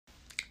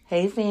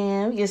Hey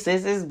fam, your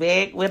sis is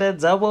back with a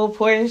double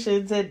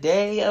portion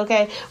today,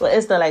 okay? Well,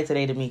 it's still like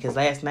today to me because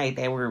last night,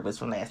 that word was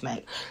from last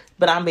night.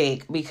 But I'm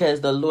back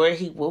because the Lord,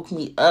 he woke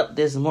me up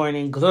this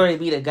morning, glory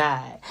be to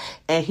God.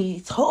 And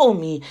he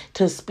told me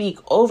to speak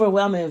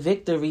overwhelming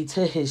victory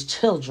to his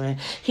children.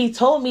 He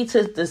told me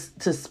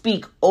to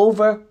speak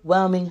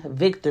overwhelming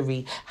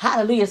victory.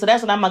 Hallelujah. So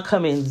that's what I'm going to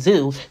come and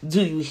do.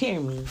 Do you hear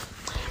me?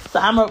 So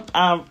I'm going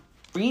to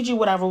read you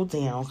what I wrote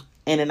down.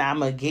 And then I'm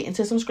going to get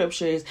into some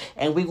scriptures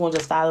and we're going to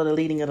just follow the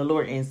leading of the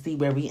Lord and see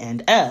where we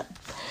end up.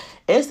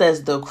 It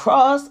says the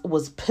cross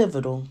was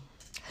pivotal.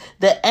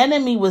 The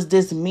enemy was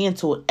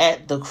dismantled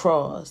at the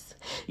cross.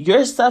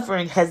 Your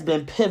suffering has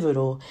been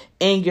pivotal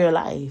in your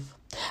life.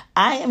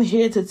 I am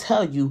here to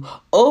tell you,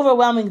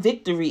 overwhelming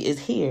victory is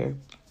here.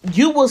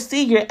 You will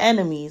see your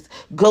enemies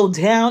go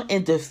down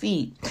in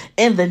defeat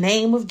in the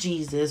name of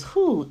Jesus.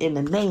 Who? In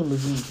the name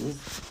of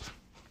Jesus.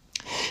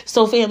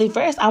 So family,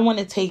 first I want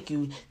to take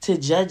you to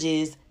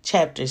Judges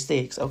chapter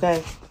 6,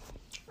 okay?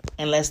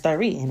 And let's start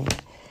reading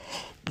it.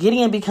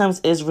 Gideon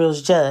becomes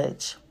Israel's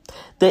judge.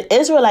 The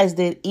Israelites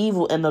did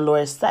evil in the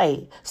Lord's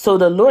sight, so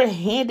the Lord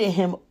handed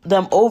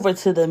them over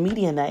to the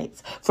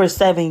Midianites for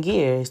 7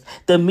 years.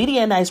 The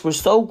Midianites were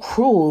so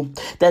cruel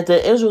that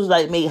the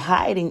Israelites made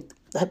hiding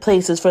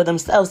places for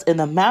themselves in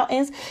the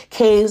mountains,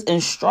 caves,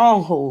 and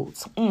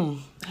strongholds.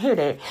 Hear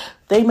that?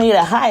 They made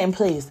a hiding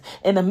place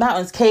in the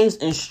mountains, caves,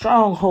 and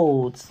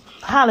strongholds.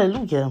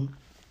 Hallelujah.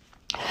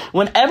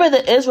 Whenever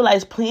the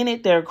Israelites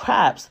planted their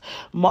crops,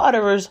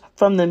 murderers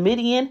from the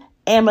Midian,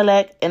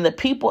 Amalek, and the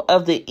people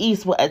of the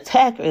east would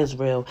attack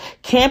Israel,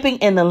 camping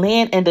in the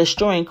land and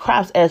destroying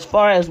crops as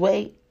far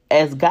away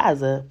as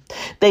Gaza.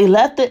 They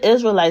left the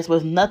Israelites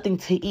with nothing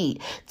to eat,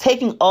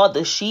 taking all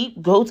the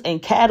sheep, goats,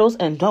 and cattle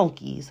and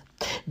donkeys.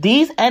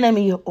 These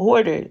enemy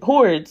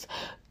hordes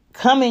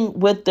coming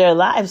with their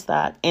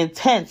livestock and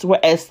tents were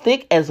as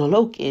thick as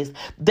locusts.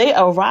 They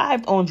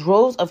arrived on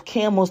droves of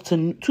camels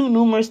too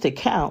numerous to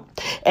count,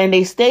 and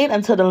they stayed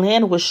until the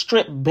land was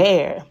stripped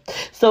bare.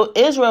 So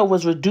Israel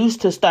was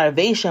reduced to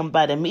starvation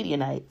by the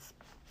Midianites.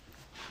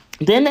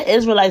 Then the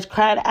Israelites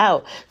cried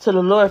out to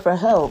the Lord for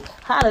help.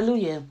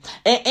 Hallelujah.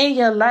 And in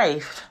your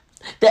life,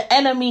 the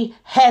enemy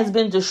has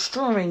been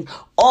destroying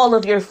all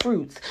of your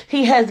fruits.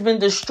 He has been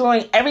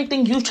destroying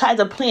everything you tried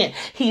to plant.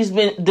 He's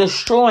been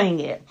destroying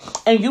it.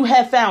 And you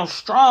have found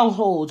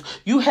strongholds.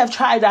 You have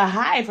tried to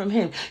hide from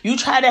him. You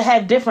try to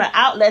have different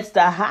outlets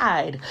to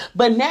hide.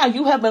 But now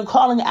you have been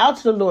calling out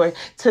to the Lord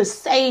to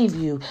save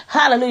you.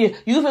 Hallelujah.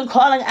 You've been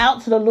calling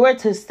out to the Lord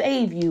to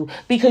save you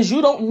because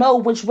you don't know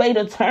which way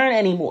to turn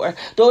anymore.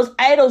 Those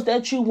idols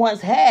that you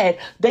once had,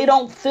 they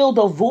don't fill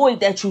the void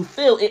that you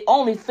feel. It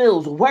only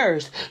feels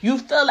worse. You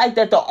feel like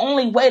that the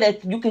only way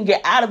that you can get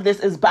out of this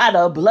is by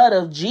the blood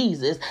of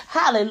Jesus.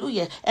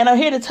 Hallelujah. And I'm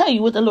here to tell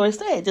you what the Lord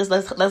said. Just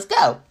let's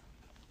go.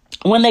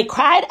 When they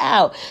cried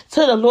out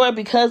to the Lord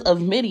because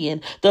of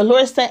Midian, the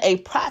Lord sent a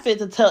prophet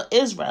to tell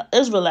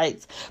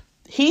Israelites.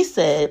 He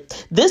said,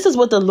 this is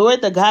what the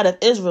Lord, the God of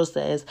Israel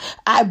says.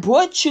 I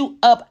brought you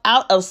up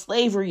out of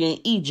slavery in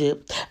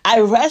Egypt. I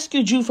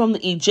rescued you from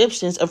the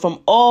Egyptians and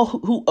from all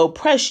who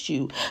oppressed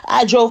you.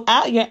 I drove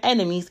out your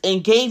enemies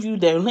and gave you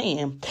their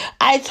land.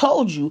 I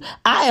told you,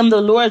 I am the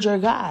Lord your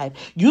God.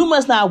 You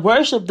must not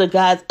worship the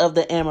gods of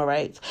the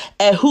Amorites,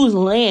 at whose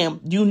land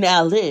you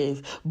now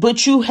live.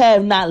 But you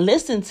have not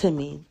listened to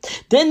me.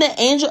 Then the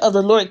angel of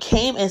the Lord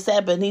came and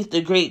sat beneath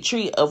the great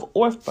tree of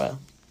Ophrah,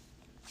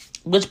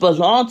 which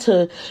belonged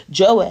to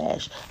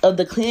Joash of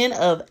the clan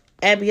of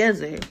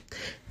Abiezer.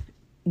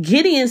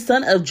 Gideon,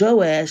 son of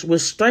Joash,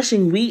 was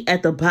threshing wheat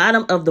at the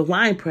bottom of the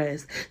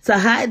winepress to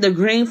hide the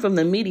grain from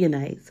the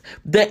Midianites.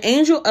 The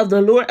angel of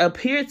the Lord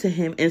appeared to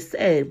him and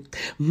said,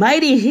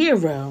 mighty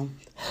hero,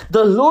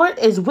 the Lord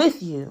is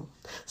with you.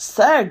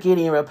 Sir,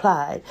 Gideon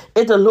replied,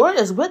 if the Lord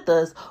is with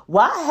us,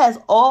 why has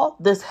all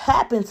this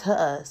happened to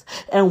us?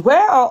 And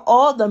where are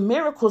all the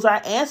miracles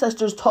our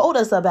ancestors told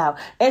us about?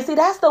 And see,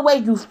 that's the way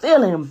you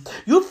feeling.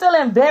 You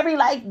feeling very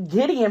like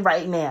Gideon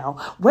right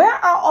now. Where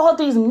are all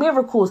these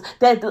miracles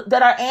that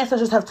our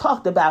ancestors have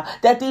talked about,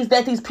 that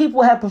these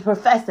people have been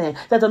professing,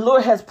 that the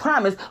Lord has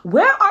promised?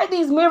 Where are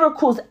these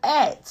miracles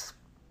at?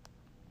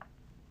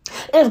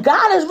 If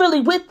God is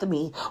really with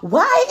me,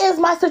 why is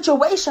my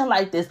situation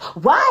like this?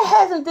 Why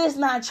hasn't this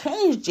not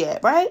changed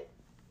yet, right?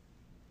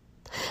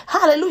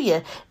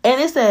 Hallelujah.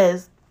 And it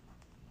says,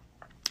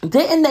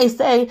 didn't they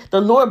say the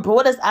Lord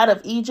brought us out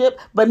of Egypt,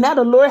 but now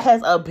the Lord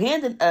has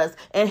abandoned us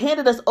and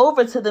handed us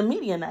over to the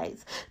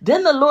Midianites?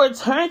 Then the Lord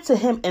turned to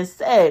him and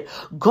said,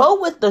 go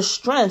with the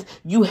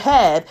strength you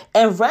have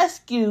and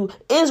rescue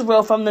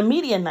Israel from the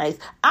Midianites.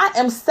 I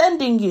am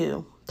sending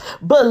you.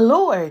 But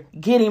Lord,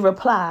 Gideon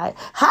replied,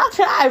 how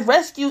can I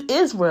rescue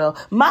Israel?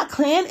 My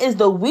clan is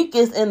the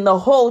weakest in the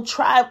whole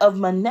tribe of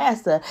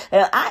Manasseh,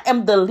 and I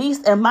am the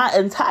least in my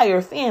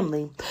entire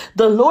family.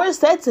 The Lord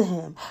said to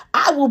him,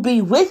 I will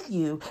be with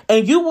you,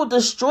 and you will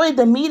destroy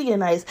the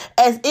Midianites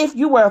as if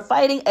you were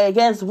fighting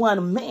against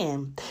one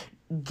man.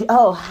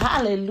 Oh,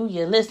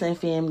 hallelujah. Listen,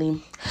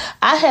 family.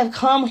 I have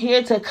come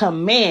here to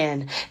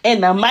command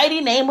in the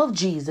mighty name of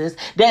Jesus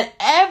that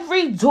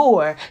every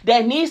door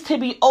that needs to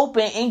be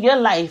open in your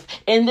life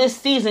in this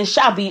season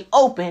shall be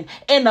open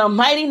in the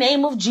mighty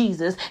name of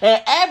Jesus.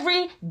 And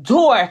every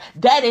door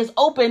that is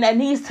open that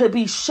needs to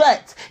be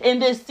shut in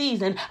this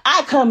season,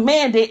 I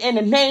command it in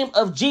the name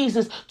of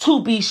Jesus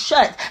to be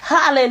shut.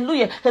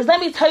 Hallelujah. Because let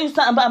me tell you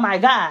something about my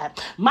God.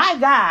 My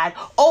God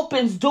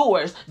opens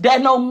doors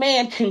that no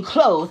man can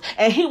close,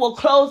 and he will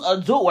close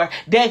a door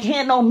that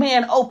can no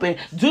man open.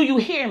 Do you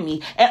hear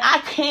me? And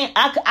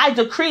I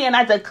decree and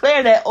I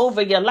declare that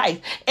over your life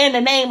in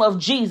the name of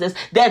Jesus,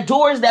 that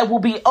doors that will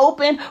be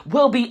open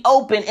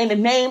in the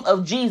name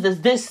of Jesus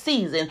this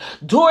season.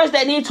 Doors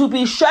that need to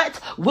be shut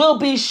will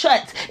be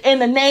shut in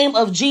the name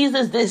of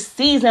Jesus this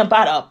season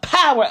by the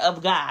power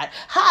of God.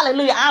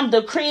 Hallelujah. I'm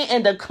decreeing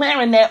and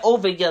declaring that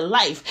over your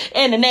life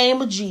in the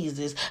name of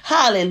Jesus.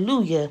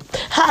 Hallelujah.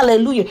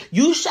 Hallelujah.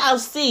 You shall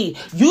see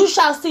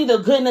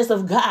the goodness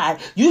of God.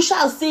 You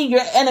shall see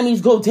your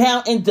enemies go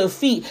down in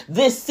defeat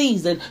this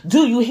season.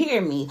 Do you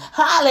hear me?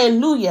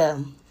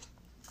 Hallelujah.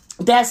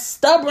 That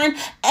stubborn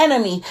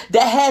enemy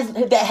that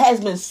has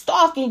been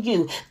stalking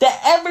you, that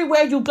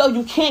everywhere you go,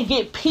 you can't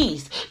get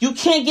peace. You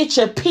can't get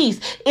your peace.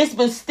 It's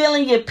been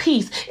stealing your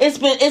peace. It's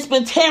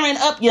been tearing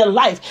up your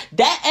life.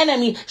 That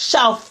enemy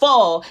shall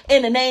fall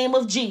in the name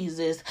of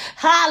Jesus.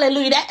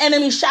 Hallelujah. That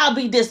enemy shall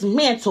be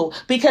dismantled,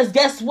 because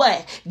guess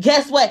what?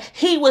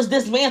 He was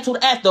dismantled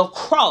at the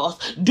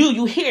cross. Do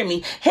you hear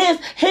me?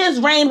 His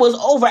reign was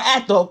over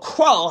at the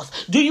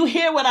cross. Do you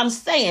hear what I'm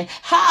saying?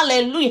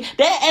 Hallelujah.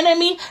 That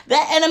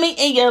enemy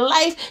in your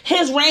life,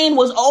 his reign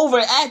was over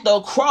at the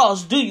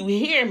cross. Do you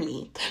hear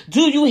me?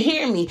 Do you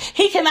hear me?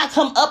 He cannot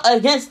come up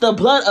against the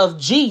blood of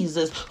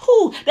Jesus.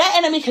 That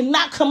enemy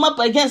cannot come up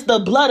against the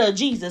blood of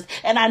Jesus.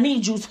 And I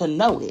need you to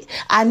know it.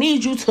 I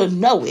need you to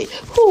know it.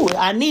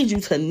 I need you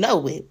to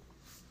know it.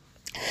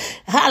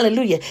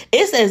 Hallelujah.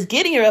 It says,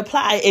 Gideon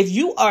replied, if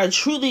you are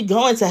truly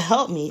going to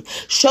help me,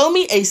 show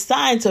me a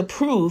sign to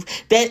prove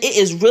that it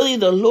is really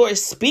the Lord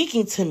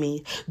speaking to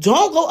me.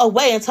 Don't go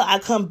away until I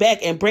come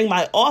back and bring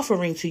my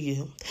offering to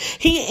you.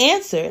 He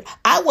answered,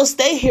 I will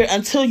stay here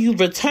until you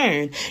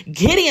return.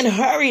 Gideon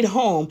hurried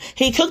home.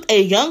 He cooked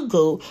a young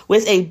goat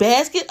with a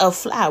basket of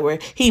flour.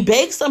 He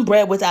baked some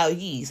bread without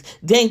yeast.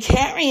 Then,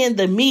 carrying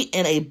the meat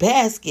in a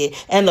basket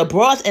and the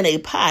broth in a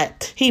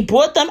pot, he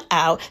brought them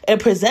out and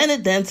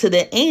presented them to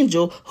the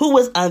angel who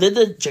was under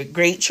the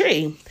great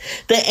tree.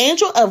 The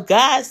angel of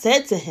God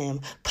said to him,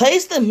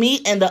 place the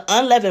meat and the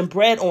unleavened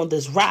bread on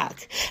this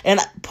rock and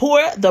pour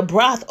the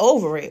broth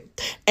over it.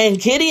 And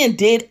Gideon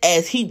did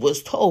as he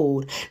was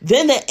told.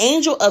 Then the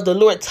angel of the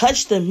Lord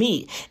touched the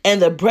meat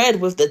and the bread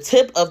with the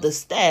tip of the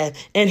staff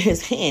in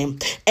his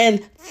hand,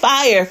 and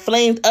fire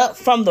flamed up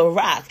from the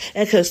rock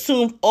and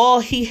consumed all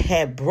he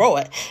had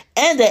brought,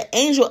 and the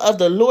angel of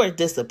the Lord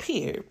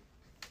disappeared.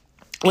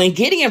 When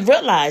Gideon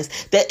realized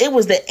that it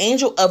was the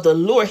angel of the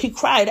Lord, he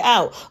cried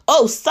out,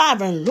 "Oh,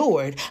 sovereign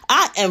Lord,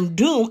 I am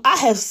doomed. I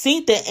have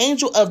seen the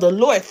angel of the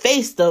Lord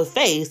face to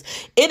face."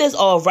 "It is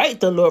all right,"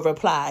 the Lord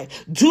replied.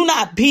 "Do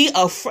not be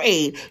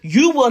afraid.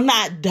 You will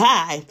not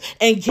die."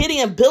 And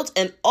Gideon built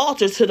an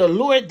altar to the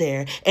Lord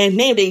there and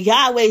named it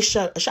Yahweh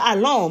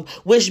Shalom,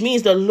 which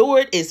means the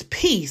Lord is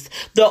peace.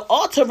 The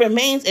altar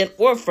remains in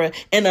Ophrah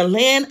in the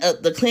land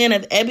of the clan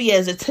of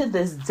Abiezer to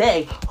this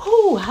day.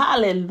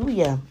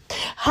 Hallelujah.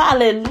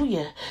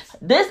 Hallelujah.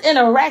 This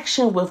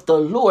interaction with the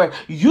Lord,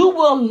 you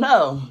will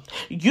know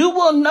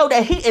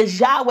that he is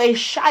Yahweh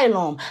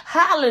Shalom.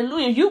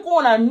 Hallelujah. You're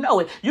going to know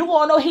it. You're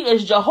going to know he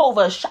is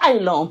Jehovah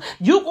Shalom.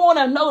 You're going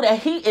to know that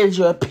he is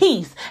your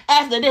peace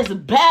after this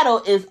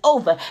battle is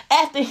over.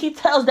 After he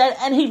tells that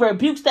and he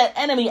rebukes that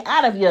enemy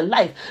out of your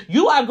life,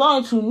 you are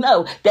going to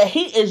know that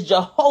he is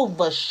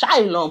Jehovah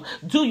Shalom.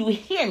 Do you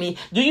hear me?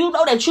 Do you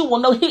know that you will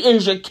know he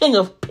is your King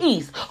of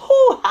peace?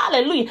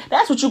 Hallelujah.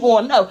 That's what you're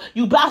going to know.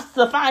 You about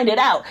to find it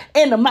out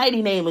in the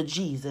mighty name of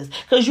Jesus.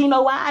 Because you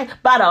know why?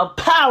 By the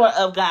power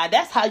of God.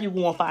 That's how you're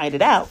going to find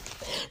it out.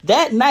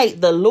 That night,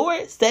 the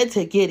Lord said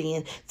to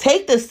Gideon,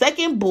 "Take the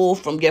second bull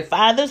from your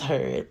father's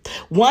herd,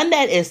 one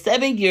that is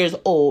 7 years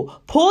old.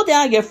 Pull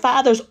down your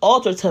father's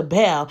altar to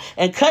Baal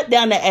and cut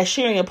down the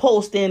Asherah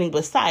pole standing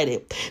beside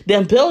it.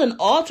 Then build an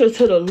altar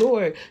to the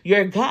Lord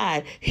your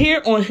God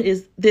here on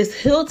this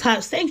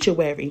hilltop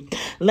sanctuary.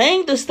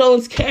 Laying the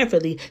stones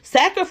carefully,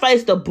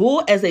 sacrifice the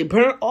bull as a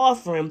burnt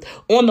offering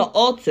on the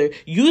altar,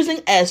 using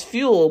as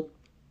fuel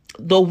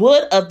the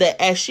wood of the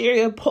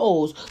Asherah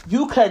poles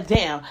you cut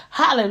down."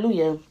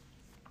 Hallelujah.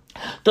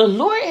 The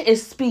Lord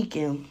is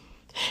speaking.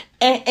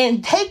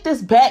 And take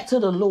this back to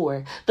the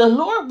Lord. The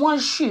Lord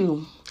wants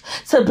you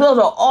to build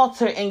an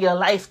altar in your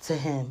life to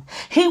him.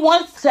 He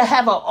wants to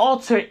have an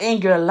altar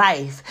in your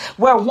life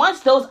Where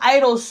once those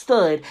idols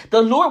stood,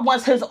 the Lord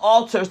wants his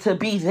altar to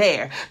be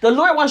there. The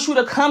Lord wants you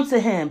to come to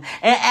him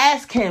and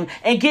ask him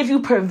and give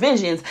you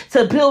provisions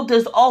to build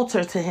this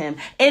altar to him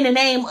in the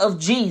name of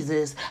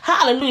Jesus.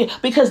 Hallelujah.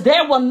 Because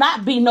there will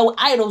not be no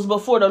idols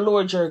before the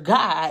Lord your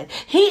God.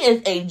 He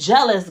is a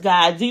jealous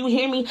God. Do you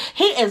hear me?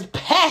 He is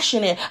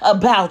passionate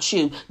about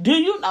you. Do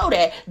you know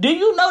that? Do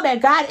you know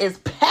that God is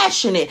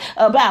passionate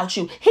about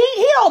you?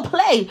 He don't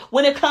play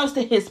when it comes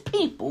to his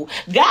people.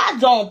 God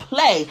don't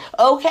play,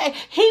 okay?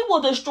 He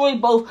will destroy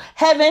both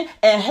heaven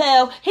and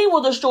hell. He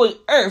will destroy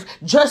earth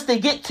just to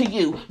get to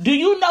you. Do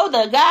you know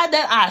the God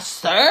that I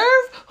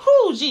serve?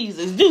 Who,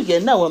 Jesus? Do you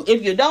know him?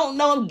 If you don't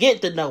know him,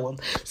 get to know him.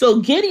 So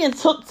Gideon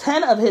took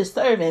 10 of his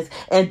servants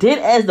and did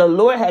as the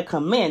Lord had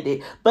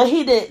commanded. But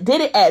he did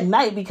it at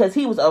night because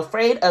he was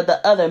afraid of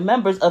the other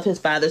members of his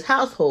father's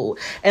household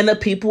and the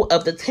people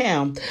of the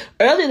town.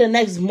 Early the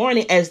next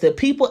morning, as the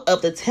people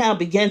of the town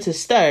began to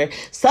stir,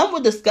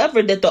 someone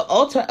discovered that the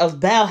altar of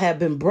Baal had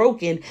been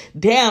broken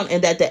down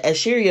and that the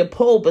Asherah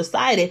pole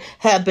beside it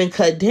had been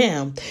cut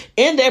down.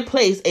 In their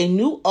place, a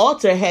new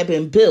altar had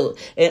been built,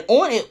 and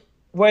on it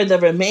were the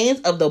remains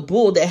of the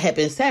bull that had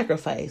been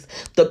sacrificed.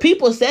 The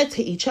people said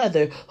to each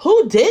other,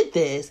 "Who did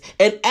this?"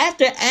 And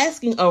after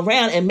asking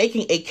around and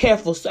making a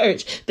careful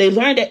search, they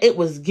learned that it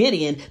was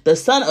Gideon, the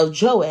son of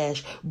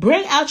Joash.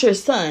 "Bring out your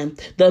son,"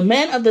 the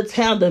men of the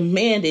town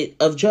demanded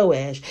of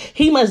Joash.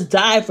 "He must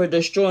die for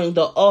destroying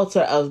the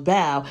altar of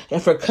Baal and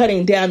for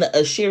cutting down the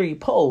Asherah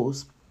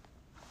poles."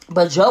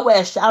 But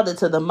Joash shouted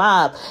to the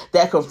mob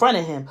that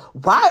confronted him,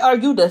 "Why are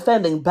you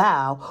defending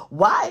Baal?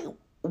 Why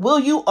will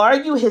you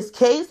argue his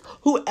case?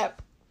 Whoever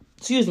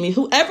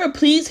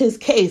pleads his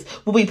case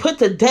will be put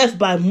to death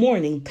by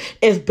morning.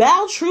 If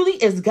Baal truly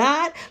is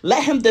God,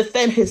 let him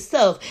defend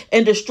himself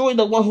and destroy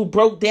the one who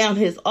broke down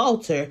his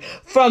altar."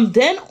 From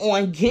then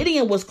on,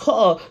 Gideon was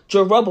called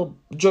Jerubbaal,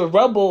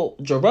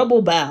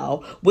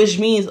 which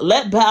means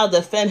let Baal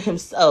defend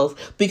himself,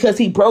 because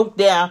he broke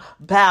down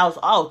Baal's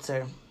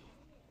altar.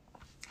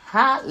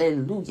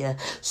 Hallelujah.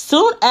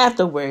 Soon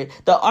afterward,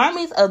 the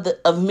armies of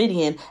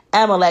Midian,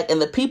 Amalek,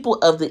 and the people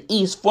of the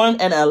east formed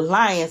an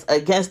alliance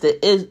against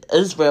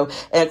Israel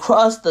and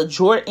crossed the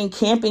Jordan,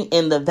 camping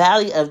in the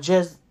valley of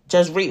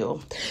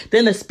Jezreel.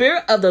 Then the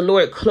Spirit of the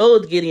Lord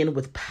clothed Gideon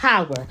with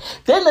power.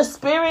 It's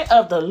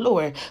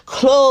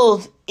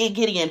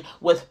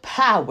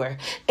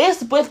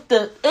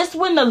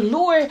when the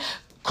Lord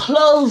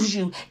clothes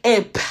you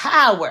in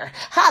power.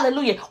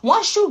 Hallelujah.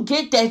 Once you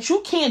get that,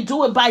 you can't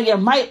do it by your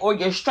might or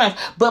your strength,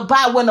 but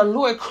by when the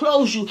Lord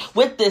clothes you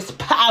with this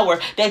power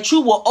that you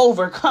will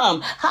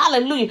overcome.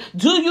 Hallelujah.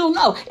 Do you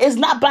know it's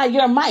not by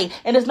your might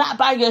and it's not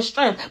by your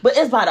strength, but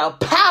it's by the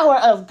power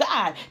of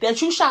God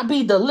that you shall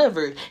be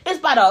delivered. It's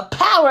by the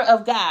power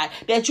of God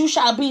that you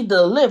shall be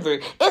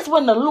delivered. It's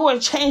when the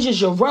Lord changes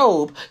your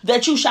robe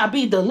that you shall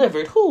be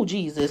delivered. Who,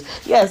 Jesus?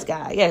 Yes,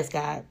 God. Yes,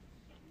 God.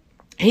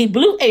 He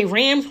blew a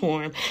ram's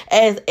horn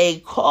as a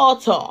call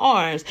to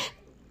arms,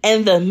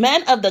 and the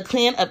men of the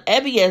clan of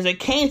Abiezer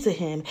came to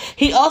him.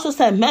 He also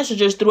sent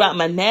messengers throughout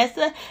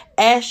Manasseh,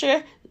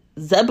 Asher,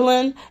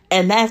 Zebulun,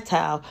 and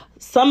Naphtali,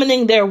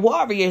 summoning their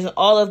warriors, and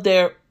all of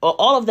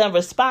them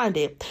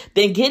responded.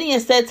 Then Gideon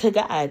said to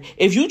God,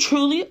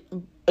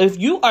 If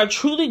you are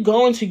truly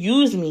going to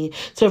use me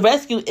to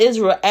rescue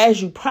Israel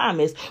as you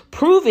promised,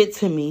 prove it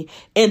to me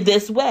in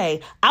this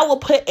way. I will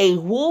put a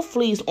wool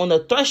fleece on the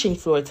threshing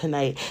floor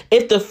tonight.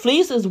 If the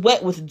fleece is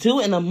wet with dew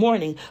in the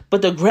morning,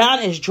 but the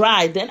ground is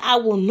dry, then I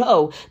will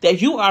know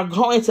that you are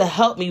going to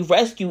help me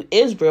rescue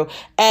Israel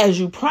as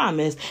you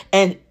promised.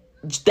 And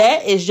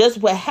that is just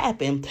what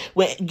happened.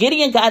 When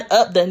Gideon got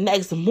up the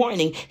next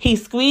morning, he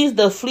squeezed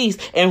the fleece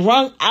and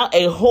wrung out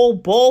a whole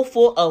bowl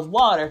full of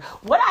water.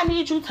 What I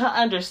need you to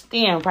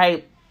understand,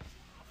 right?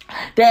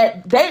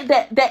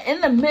 That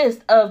in the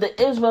midst of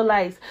the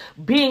Israelites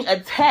being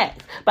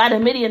attacked by the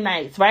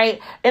Midianites,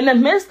 right? In the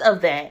midst of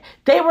that,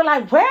 they were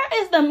like, where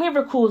is the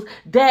miracles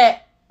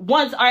that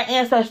once our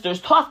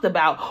ancestors talked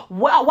about?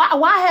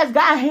 Why has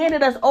God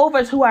handed us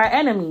over to our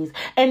enemies?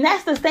 And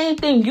that's the same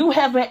thing you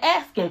have been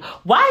asking.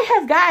 Why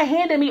has God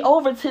handed me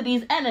over to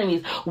these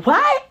enemies?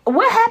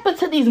 What happened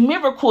to these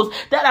miracles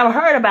that I've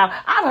heard about?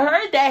 I've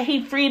heard that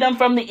he freed them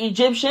from the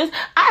Egyptians.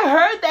 I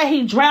heard that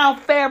he drowned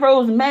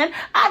Pharaoh's men.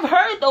 I've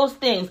heard those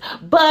things.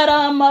 But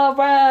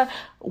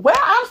where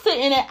I'm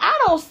sitting at, I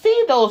don't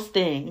see those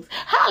things.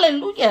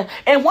 Hallelujah.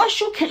 And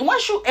once you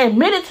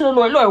admit it to the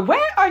Lord,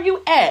 where are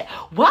you at?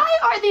 Why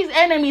are these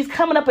enemies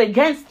coming up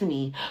against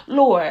me,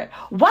 Lord?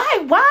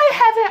 Why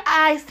haven't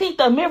I seen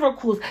the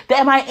miracles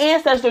that my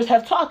ancestors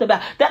have talked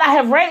about, that I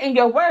have read in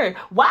your word?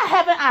 Why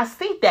haven't I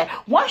seen that?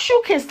 Once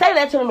you can say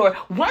that to the Lord,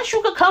 once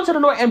you can come to the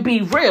Lord and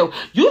be real,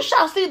 you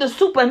shall see the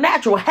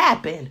supernatural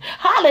happen.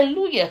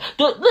 Hallelujah.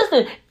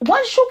 Listen,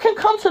 once you can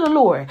come to the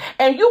Lord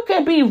and you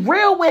can be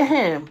real with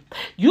him,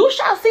 you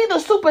shall see the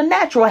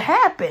supernatural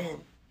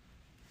happen.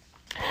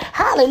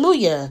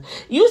 Hallelujah.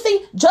 You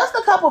see, just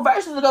a couple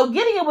verses ago,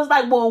 Gideon was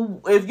like,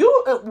 well, if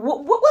you,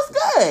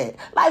 what's good?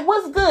 Like,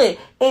 what's good?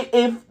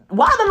 If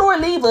Why the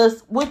Lord leave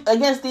us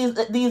against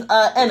these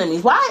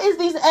enemies? Why is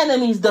these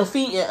enemies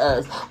defeating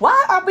us?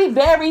 Why are we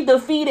very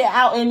defeated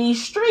out in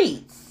these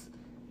streets?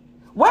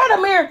 Where are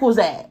the miracles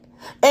at?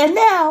 And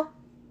now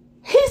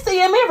he's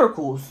seeing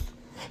miracles.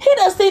 He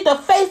doesn't see the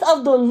face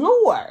of the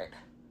Lord.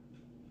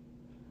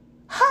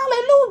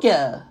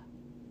 Hallelujah.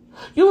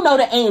 You know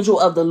the angel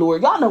of the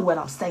Lord. Y'all know what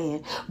I'm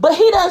saying. But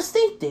he done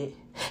synced it.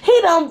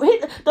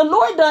 The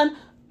Lord done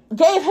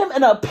gave him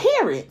an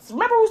appearance.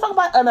 Remember we was talking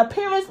about an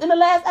appearance in the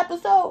last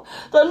episode?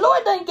 The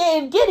Lord done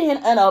gave Gideon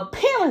an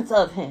appearance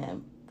of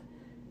him.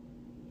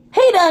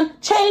 He done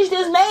changed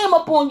his name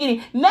up on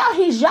Gideon. Now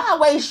he's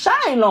Yahweh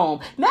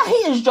Shalom. Now he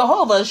is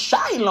Jehovah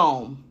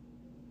Shalom.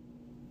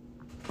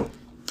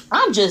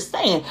 I'm just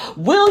saying,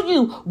 will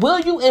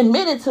you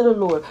admit it to the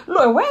Lord?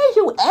 Lord, where are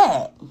you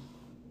at?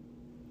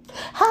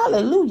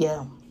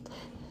 Hallelujah.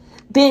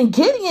 Then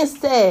Gideon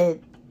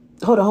said,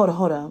 hold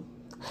on.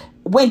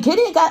 When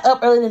Gideon got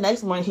up early the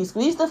next morning, he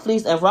squeezed the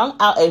fleece and wrung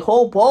out a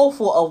whole bowl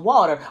full of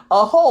water.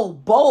 A whole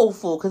bowl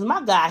full. Because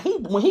my God,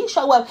 when he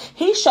show up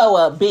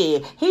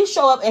big. He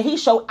show up and he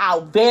show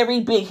out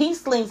very big. He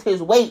slings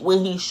his weight when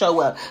he show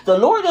up. The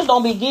Lord just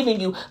don't be giving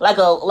you like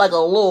a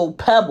little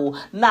pebble.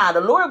 Nah,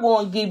 the Lord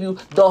going to give you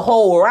the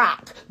whole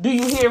rock. Do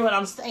you hear what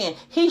I'm saying?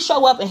 He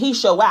show up and he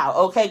show out,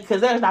 okay? Because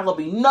there's not going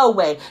to be no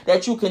way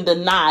that you can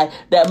deny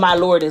that my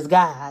Lord is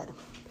God.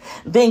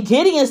 Then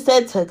Gideon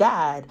said to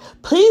God,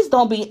 please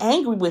don't be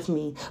angry with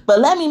me, but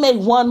let me make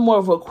one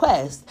more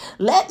request.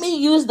 Let me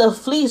use the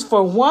fleece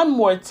for one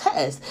more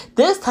test.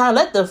 This time,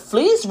 let the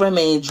fleece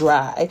remain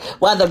dry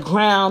while the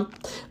ground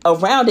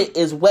around it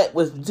is wet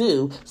with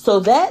dew. So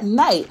that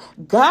night,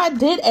 God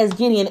did as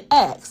Gideon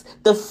asked.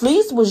 The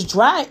fleece was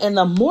dry in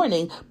the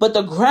morning, but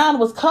the ground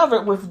was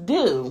covered with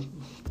dew.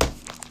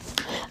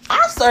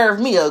 I serve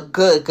me a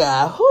good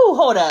God.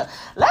 Hold up.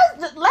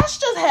 Let's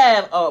just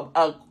have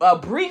a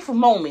brief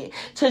moment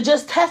to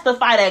just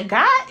testify that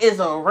God is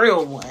a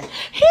real one.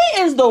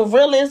 He is the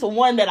realest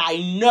one that I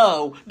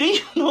know. Do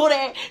you know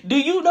that? Do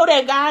you know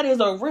that God is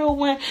a real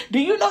one? Do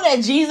you know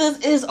that Jesus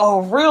is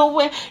a real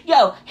one?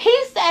 Yo,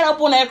 he sat up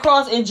on that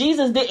cross and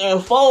Jesus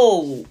didn't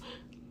fold.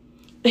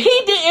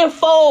 He didn't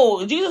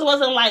fold. Jesus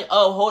wasn't like,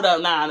 oh, hold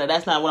up. Nah,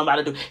 that's not what I'm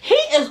about to do. He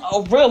is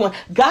a real one.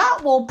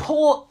 God will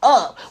pull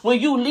up when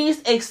you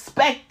least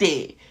expect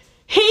it.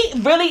 He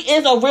really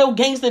is a real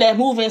gangster that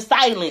moves in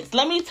silence.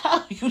 Let me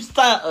tell you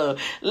something.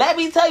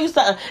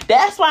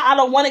 That's why I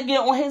don't want to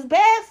get on his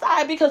bad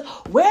side, because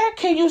where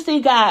can you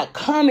see God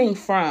coming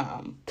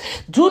from?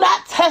 Do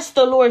not test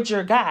the Lord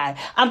your God.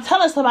 I'm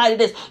telling somebody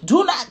this.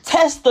 Do not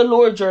test the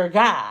Lord your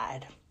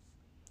God.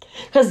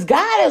 Because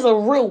God is a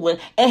real one,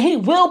 and he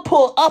will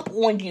pull up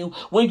on you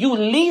when you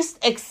least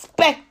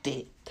expect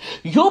it.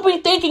 You'll be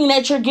thinking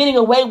that you're getting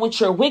away with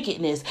your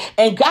wickedness,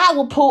 and God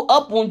will pull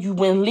up on you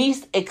when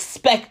least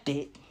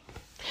expected.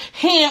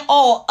 He ain't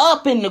all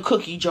up in the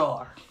cookie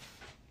jar.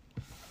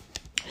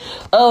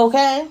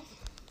 Okay?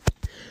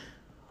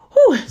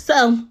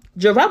 So,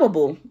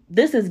 Jerubbaal,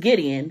 this is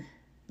Gideon.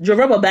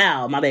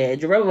 Jerubbaal.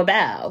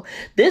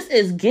 This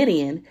is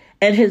Gideon,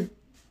 and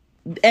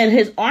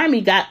his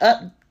army got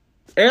up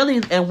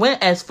early and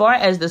went as far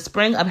as the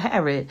spring of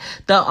Harod.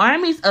 The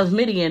armies of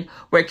Midian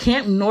were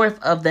camped north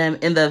of them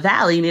in the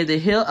valley near the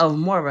hill of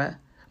Moreh.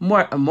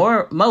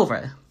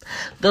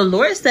 The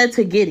Lord said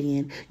to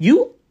Gideon,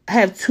 you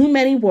have too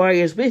many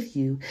warriors with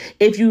you.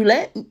 If I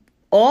let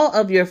all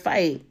of you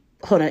fight,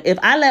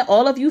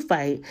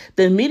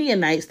 the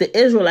Midianites, the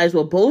Israelites,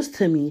 will boast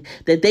to me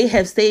that they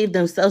have saved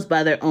themselves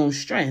by their own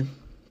strength.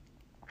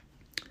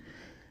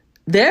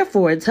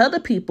 Therefore, tell the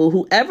people,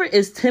 whoever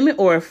is timid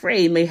or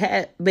afraid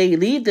may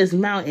leave this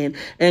mountain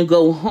and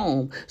go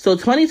home. So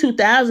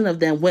 22,000 of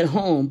them went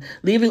home,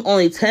 leaving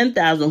only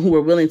 10,000 who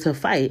were willing to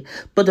fight.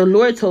 But the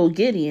Lord told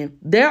Gideon,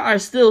 there are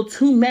still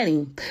too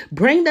many.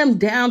 Bring them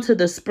down to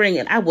the spring,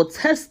 and I will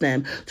test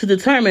them to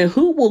determine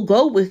who will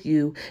go with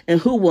you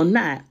and who will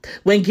not.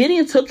 When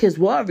Gideon took his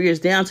warriors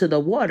down to the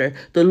water,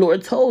 the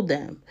Lord told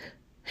him,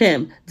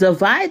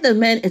 divide the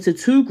men into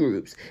two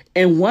groups.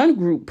 In one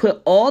group,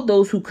 put all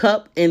those who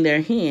cup in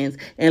their hands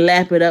and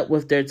lap it up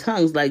with their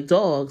tongues like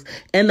dogs.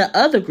 In the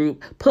other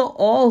group, put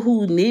all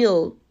who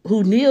kneel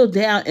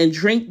down and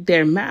drink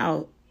their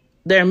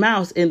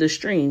mouths in the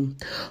stream.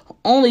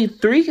 Only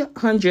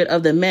 300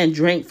 of the men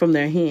drank from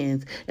their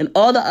hands, and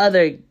all the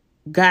other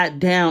got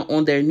down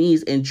on their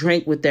knees and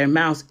drank with their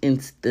mouths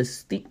in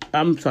the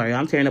I'm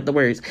tearing up the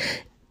words.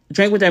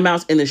 Drank with their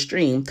mouths in the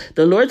stream.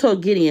 The Lord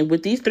told Gideon,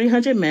 with these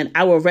 300 men,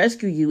 I will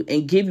rescue you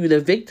and give you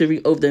the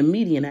victory over the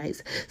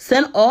Midianites.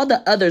 Send all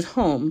the others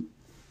home.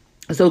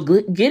 So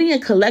Gideon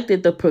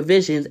collected the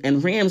provisions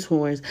and ram's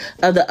horns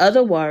of the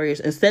other warriors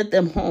and sent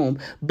them home,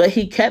 but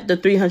he kept the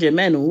 300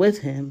 men with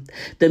him.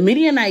 The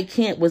Midianite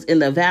camp was in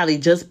the valley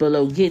just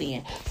below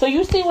Gideon. So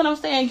you see what I'm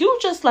saying? You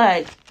just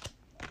like,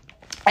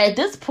 at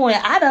this point,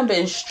 I done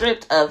been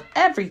stripped of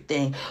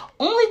everything.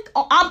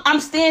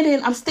 I'm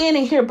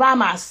standing here by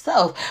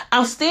myself.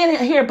 I'm standing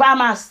here by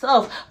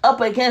myself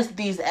up against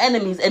these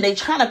enemies, and they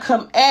trying to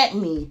come at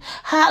me.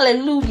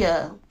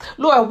 Hallelujah.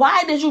 Lord,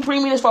 why did you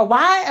bring me this far?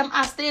 Why am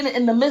I standing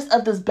in the midst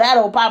of this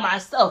battle by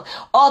myself?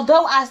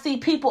 Although I see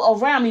people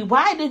around me,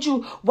 why did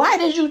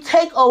you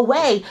take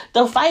away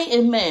the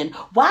fighting men?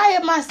 Why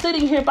am I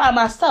sitting here by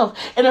myself?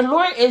 And the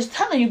Lord is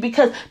telling you,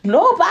 because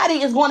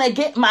nobody is going to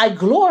get my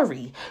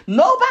glory.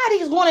 Nobody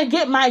is going to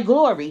get my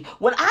glory.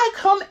 When I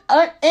come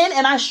in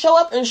and I show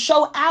up and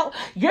show out,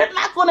 you're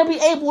not going to be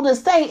able to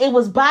say it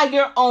was by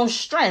your own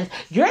strength.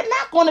 You're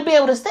not going to be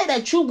able to say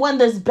that you won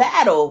this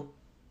battle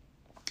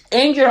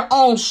in your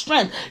own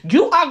strength.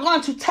 You are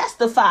going to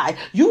testify.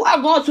 You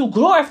are going to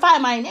glorify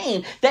my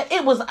name, that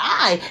it was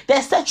I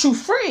that set you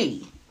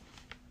free.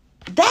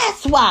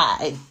 That's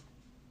why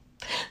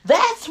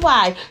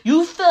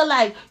you feel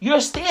like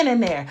you're standing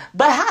there.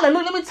 But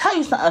hallelujah, let me tell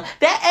you something.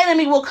 That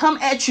enemy will come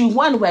at you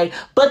one way,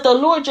 but the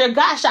Lord your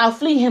God shall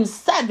flee him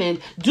seven.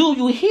 Do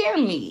you hear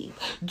me?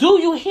 Do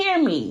you hear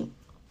me?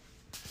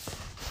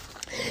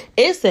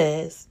 It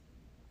says,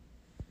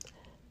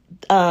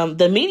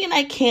 the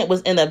Midianite camp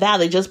was in the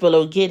valley just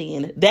below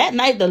Gideon. That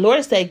night the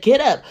Lord said,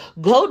 get up,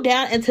 go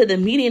down into the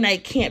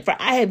Midianite camp, for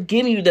I have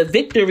given you the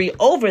victory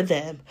over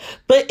them.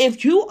 But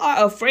if you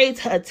are afraid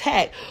to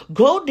attack,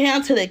 go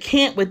down to the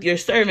camp with your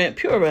servant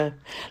Purah.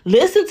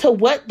 Listen to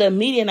what the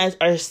Midianites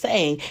are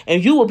saying,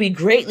 and you will be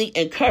greatly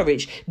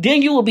encouraged.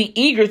 Then you will be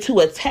eager to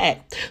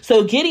attack.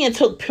 So Gideon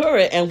took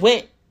Purah and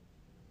went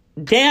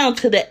down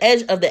to the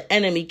edge of the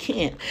enemy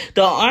camp.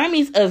 The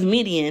armies of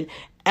Midian,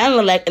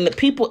 Amalek, and the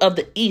people of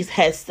the east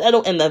had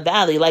settled in the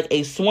valley like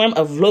a swarm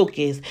of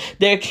locusts.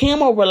 Their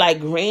camels were like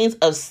grains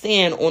of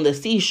sand on the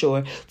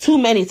seashore, too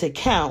many to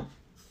count.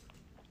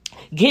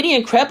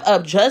 Gideon crept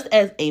up just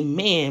as a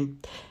man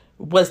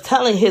was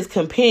telling his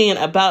companion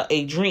about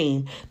a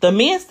dream. The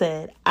man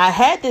said, I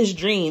had this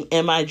dream.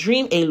 In my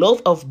dream, a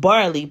loaf of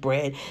barley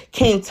bread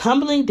came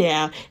tumbling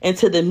down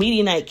into the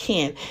Midianite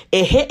camp.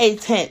 It hit a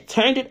tent,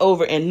 turned it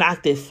over, and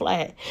knocked it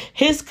flat.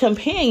 His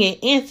companion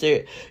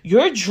answered,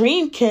 your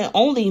dream can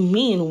only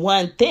mean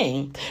one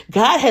thing.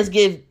 God has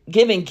given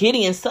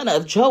Gideon, son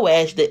of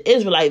Joash, the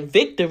Israelite,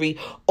 victory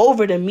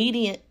over the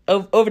Midian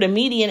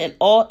and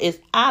all its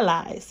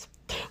allies.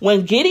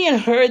 When Gideon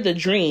heard the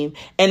dream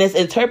and its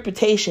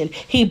interpretation,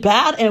 he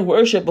bowed and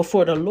worshiped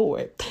before the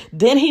Lord.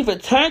 Then he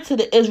returned to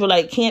the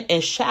Israelite camp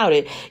and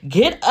shouted,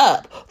 get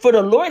up, for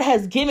the Lord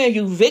has given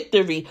you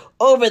victory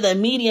over the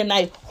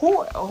Midianite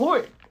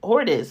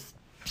hordes.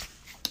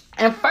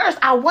 And first,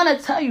 I want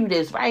to tell you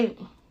this, right?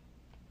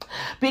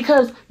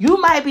 Because you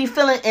might be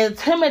feeling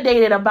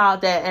intimidated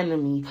about that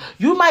enemy.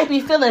 You might be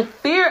feeling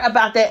fear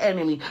about that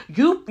enemy.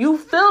 You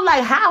feel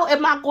like, how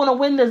am I going to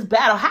win this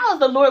battle? How is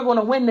the Lord going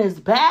to win this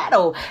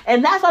battle?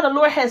 And that's why the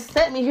Lord has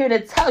sent me here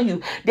to tell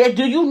you that,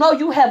 do you know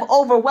you have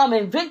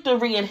overwhelming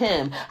victory in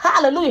him?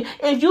 Hallelujah.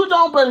 If you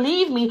don't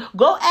believe me,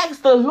 go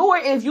ask the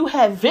Lord if you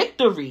have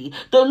victory.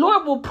 The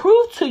Lord will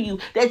prove to you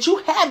that you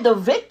have the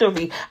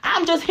victory.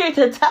 I'm just here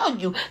to tell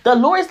you, the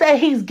Lord said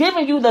he's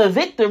giving you the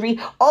victory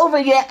over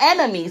your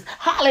enemies.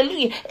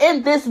 Hallelujah.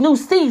 In this new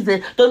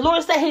season, the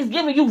Lord said he's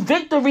giving you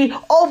victory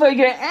over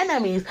your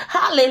enemies.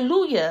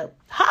 Hallelujah.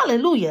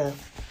 Hallelujah.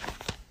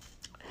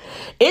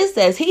 It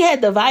says he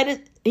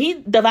divided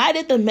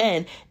the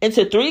men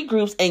into 3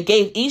 groups and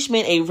gave each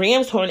man a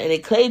ram's horn and a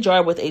clay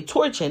jar with a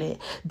torch in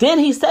it. Then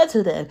he said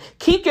to them,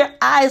 keep your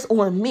eyes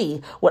on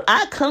me. When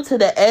I come to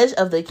the edge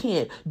of the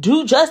camp,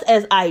 do just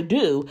as I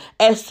do.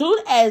 As soon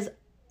as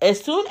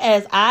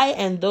I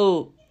and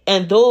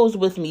those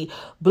with me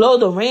blow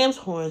the ram's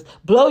horns,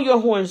 blow your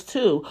horns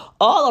too,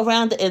 all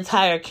around the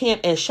entire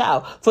camp, and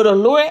shout for the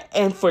Lord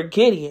and for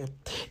Gideon.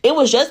 It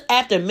was just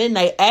after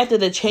midnight, after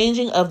the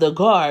changing of the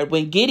guard,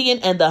 when Gideon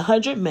and the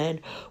 100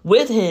 men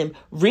with him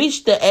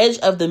reached the edge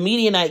of the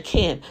Midianite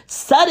camp.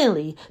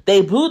 Suddenly,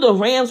 they blew the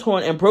ram's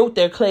horn and broke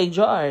their clay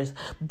jars.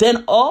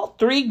 Then all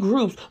 3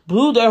 groups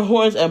blew their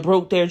horns and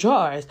broke their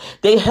jars.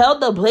 They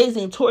held the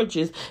blazing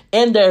torches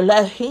in their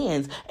left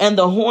hands and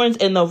the horns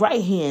in the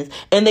right hands,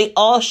 and they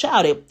all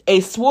shouted, a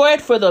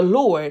sword for the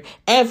Lord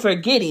and for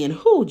Gideon.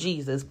 Who,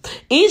 Jesus?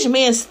 Each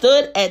man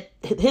stood at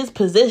his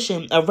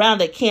position around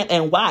the camp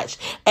and watched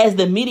as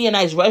the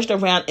Midianites rushed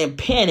around in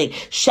panic,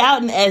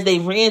 shouting as they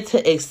ran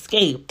to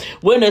escape.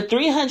 When the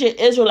 300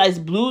 Israelites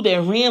blew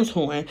their ram's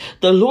horn,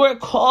 the Lord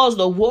caused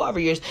the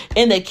warriors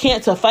in the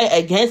camp to fight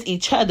against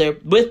each other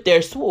with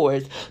their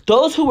swords.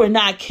 Those who were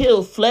not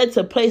killed fled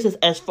to places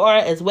as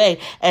far away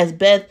as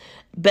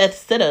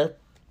Bethsaida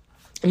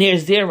near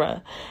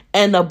Zerah,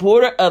 and the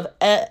border of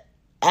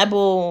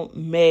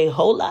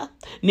Abel-Meholah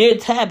near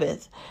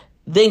Tabith.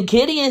 Then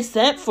Gideon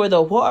sent for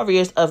the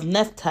warriors of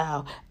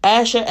Naphtali,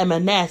 Asher, and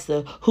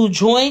Manasseh, who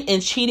joined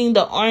in chasing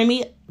the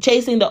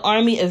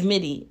army of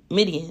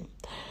Midian.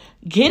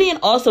 Gideon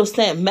also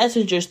sent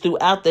messengers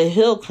throughout the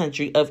hill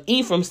country of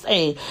Ephraim,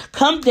 saying,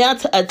 come down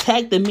to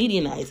attack the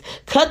Midianites.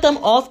 Cut them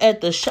off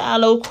at the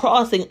shallow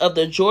crossing of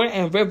the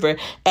Jordan River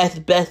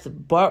at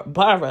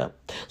Beth-bara.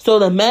 So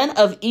the men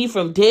of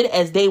Ephraim did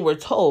as they were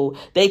told.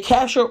 They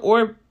captured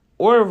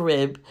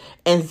Oreb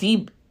and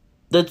Zeb,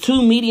 the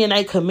 2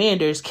 Midianite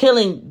commanders,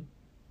 killing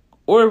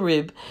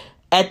Oreb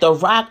at the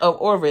rock of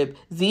Oreb,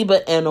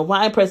 Zebah, and the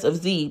winepress of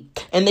Zeb,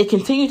 and they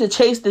continued to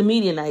chase the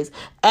Midianites.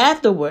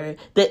 Afterward,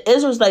 the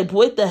Israelites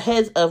brought the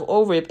heads of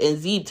Oreb and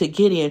Zeb to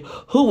Gideon,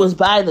 who was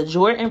by the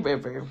Jordan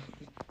River.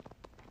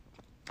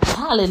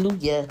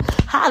 Hallelujah.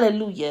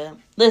 Hallelujah.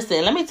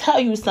 Listen, let me tell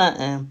you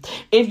something.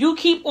 If you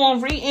keep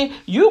on reading,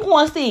 you're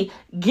going to see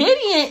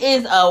Gideon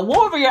is a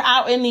warrior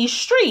out in these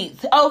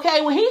streets.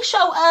 Okay. When he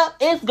show up,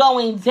 it's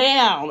going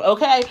down.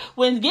 Okay.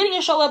 When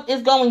Gideon show up,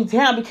 it's going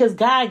down because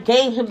God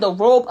gave him the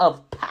robe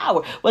of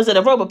power. Was it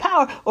a robe of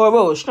power or a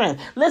robe of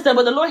strength? Listen,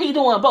 but the Lord, he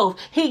doing both.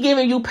 He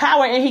giving you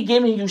power and he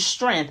giving you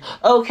strength.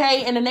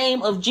 Okay. In the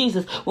name of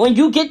Jesus, when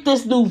you get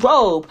this new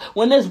robe,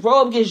 when this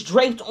robe gets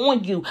draped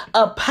on you,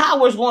 a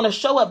power is going to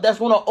show up that's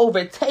going to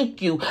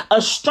overtake you.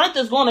 A strength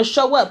is going to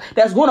show up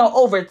that's going to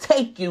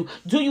overtake you.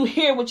 Do you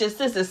hear what your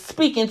sister is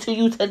speaking to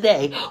you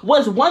today?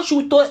 What once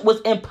you thought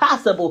was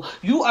impossible,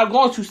 you are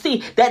going to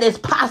see that it's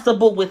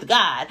possible with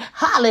God.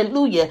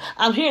 Hallelujah.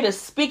 I'm here to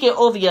speak it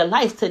over your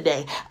life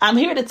today. I'm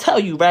here to tell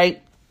you,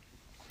 right?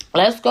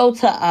 Let's go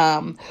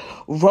to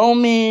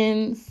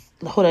Romans.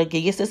 Hold on,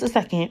 give us just a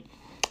second.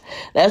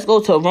 Let's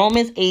go to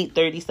Romans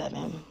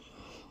 8:37.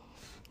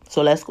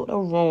 So let's go to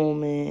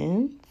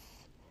Romans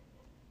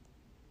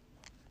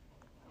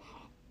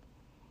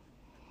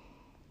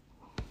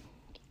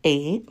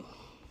 8.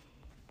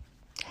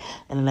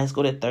 And then let's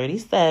go to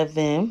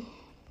 37.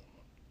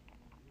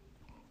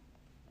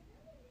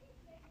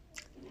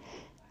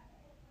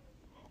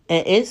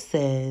 And it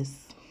says,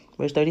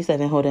 verse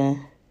 37, hold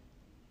on.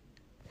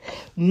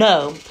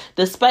 No,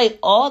 despite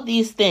all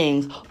these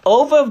things,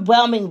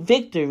 overwhelming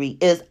victory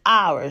is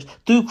ours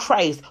through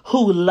Christ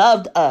who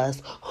loved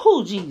us.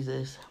 Who?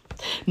 Jesus.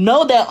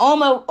 Know that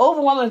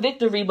overwhelming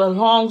victory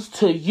belongs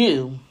to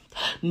you.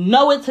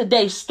 Know it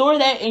today. Store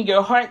that in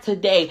your heart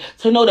today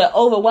to know that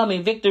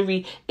overwhelming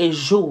victory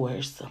is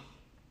yours.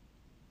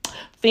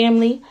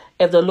 Family,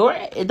 if the Lord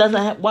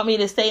doesn't want me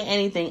to say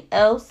anything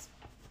else,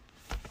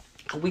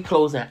 we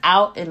closing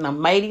out in the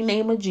mighty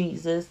name of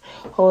Jesus.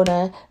 Hold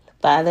on.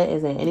 Father,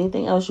 is there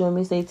anything else you want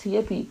me to say to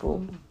your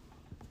people?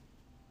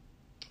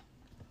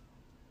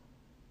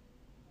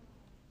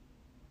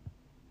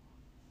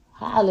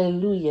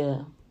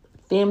 Hallelujah.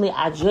 Family,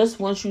 I just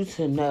want you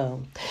to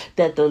know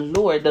that the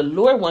Lord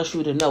wants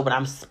you to know, but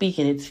I'm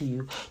speaking it to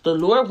you. The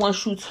Lord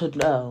wants you to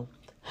know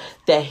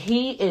that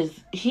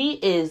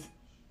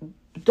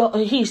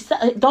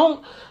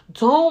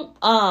don't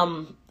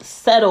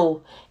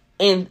settle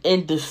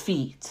in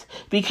defeat,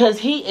 because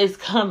he is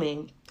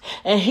coming,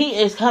 and he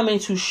is coming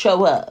to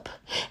show up,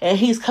 and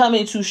he's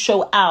coming to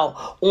show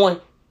out on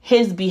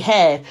his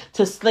behalf,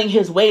 to sling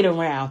his weight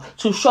around,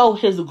 to show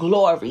his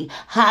glory.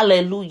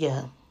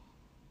 Hallelujah.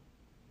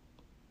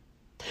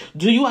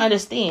 Do you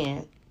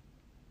understand?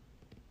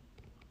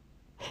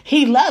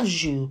 He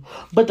loves you,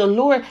 but the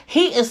Lord,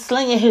 he is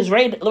slinging his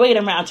weight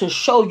around to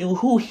show you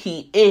who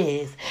he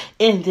is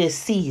in this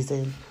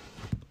season.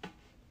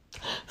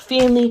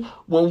 Family,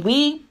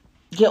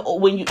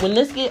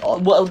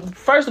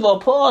 first of all,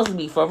 pause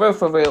me for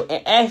real,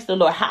 and ask the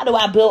Lord, how do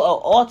I build an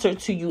altar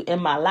to you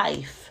in my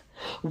life?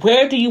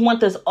 Where do you want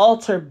this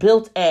altar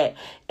built at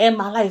in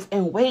my life?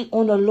 And wait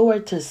on the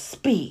Lord to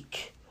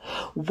speak.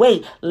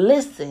 Wait,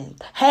 listen,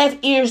 have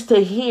ears to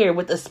hear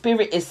what the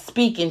Spirit is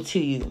speaking to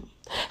you.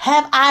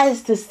 Have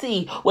eyes to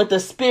see what the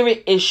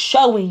Spirit is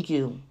showing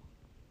you.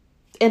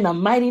 In the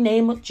mighty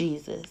name of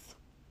Jesus.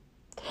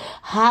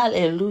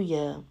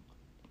 Hallelujah.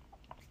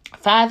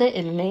 Father,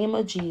 in the name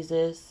of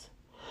Jesus,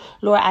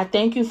 Lord, I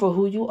thank you for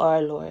who you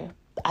are, Lord.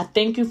 I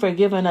thank you for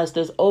giving us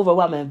this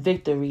overwhelming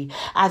victory.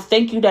 I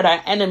thank you that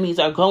our enemies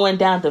are going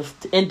down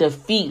in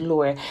defeat,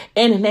 Lord.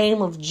 In the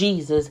name of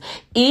Jesus,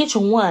 each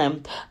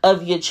one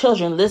of your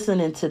children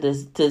listening to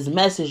this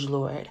message,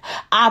 Lord,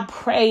 I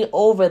pray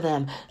over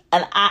them.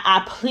 And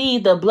I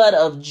plead the blood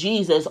of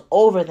Jesus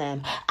over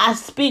them. I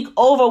speak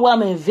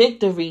overwhelming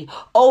victory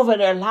over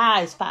their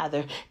lives,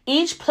 Father.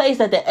 Each place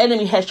that the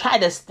enemy has tried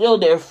to steal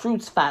their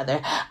fruits, Father,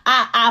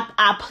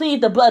 I plead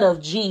the blood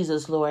of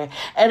Jesus, Lord.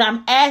 And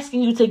I'm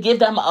asking you to give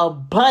them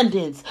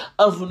abundance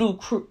of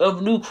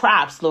new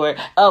crops, Lord.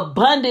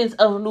 Abundance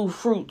of new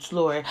fruits,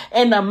 Lord.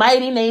 In the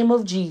mighty name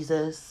of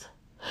Jesus.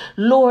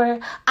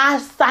 Lord, I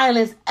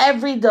silence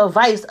every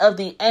device of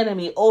the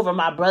enemy over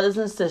my brothers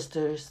and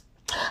sisters.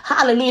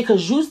 Hallelujah,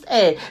 because you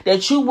said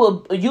that you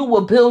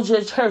will build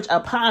your church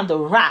upon the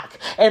rock,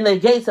 and the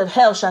gates of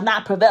hell shall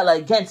not prevail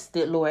against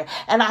it, Lord.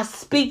 And I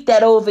speak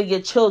that over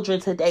your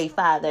children today,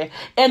 Father,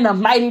 in the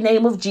mighty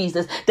name of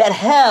Jesus, that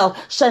hell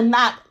shall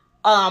not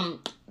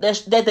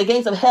that the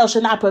gates of hell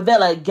shall not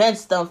prevail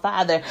against them,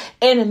 Father,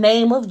 in the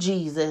name of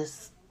Jesus.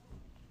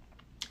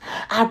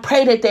 I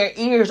pray that their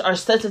ears are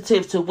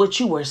sensitive to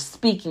what you are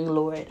speaking,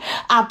 Lord.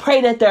 I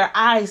pray that their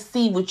eyes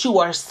see what you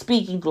are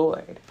speaking,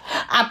 Lord.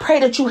 I pray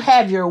that you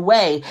have your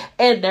way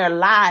in their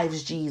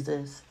lives,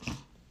 Jesus.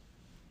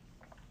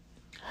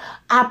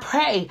 I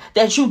pray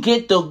that you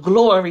get the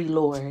glory,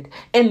 Lord,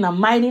 in the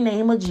mighty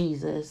name of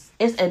Jesus.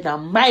 It's in the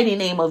mighty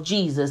name of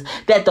Jesus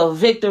that the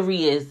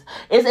victory is.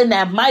 It's in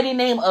that mighty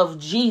name of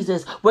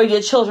Jesus where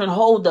your children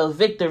hold the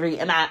victory.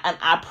 And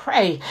I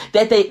pray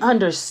that they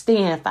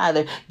understand,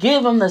 Father.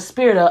 Give them the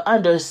spirit of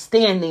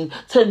understanding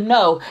to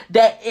know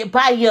that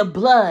by your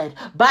blood,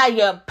 by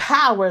your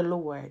power,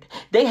 Lord,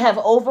 they have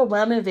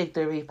overwhelming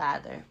victory,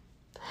 Father.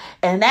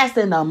 And that's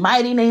in the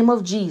mighty name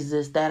of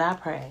Jesus that I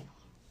pray.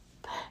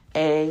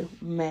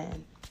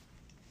 Amen.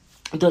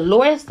 The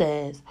Lord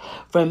says,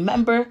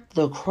 remember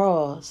the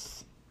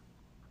cross.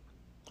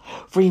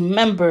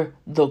 Remember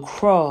the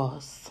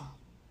cross.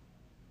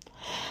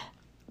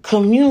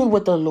 Commune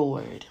with the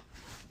Lord.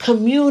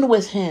 Commune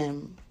with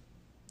him.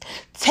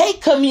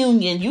 Take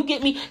communion. You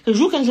get me? Because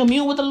you can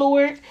commune with the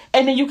Lord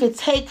and then you can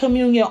take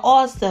communion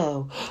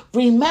also.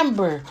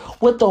 Remember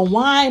what the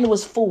wine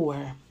was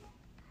for.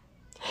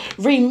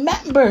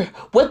 Remember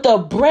what the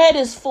bread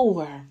is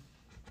for.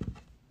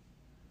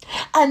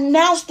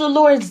 Announce the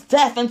Lord's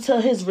death until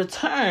his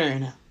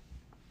return.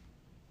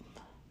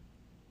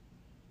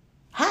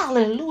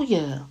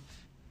 Hallelujah.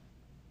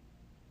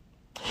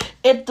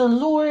 If the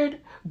Lord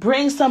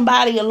brings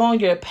somebody along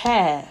your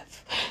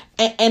path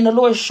and the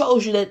Lord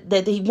shows you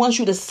that he wants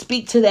you to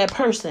speak to that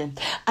person,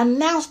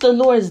 announce the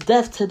Lord's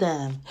death to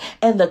them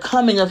and the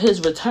coming of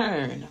his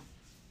return.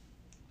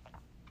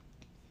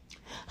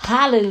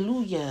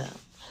 Hallelujah.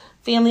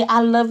 Family, I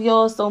love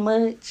y'all so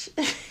much.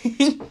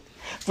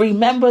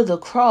 Remember the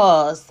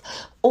cross.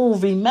 Oh,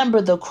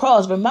 remember the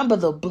cross. Remember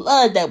the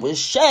blood that was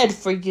shed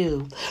for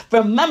you.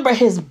 Remember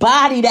his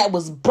body that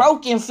was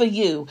broken for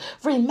you.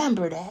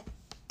 Remember that.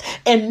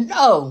 And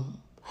know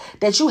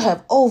that you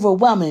have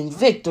overwhelming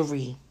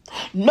victory.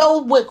 Know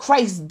what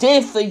Christ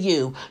did for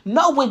you.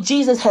 Know what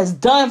Jesus has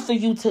done for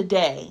you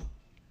today.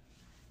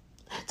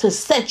 To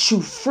set you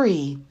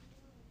free.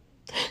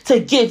 To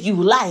give you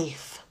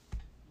life.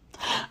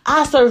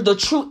 I serve the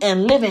true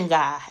and living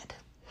God.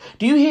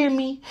 Do you hear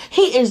me?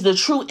 He is the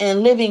true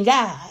and living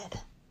God.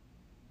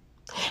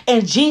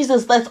 And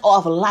Jesus lets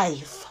off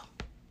life.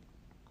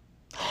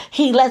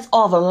 He lets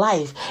off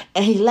life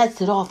and he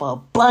lets it off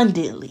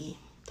abundantly.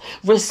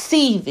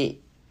 Receive it.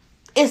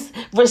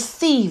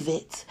 Receive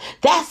it.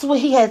 That's what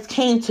he has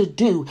came to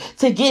do,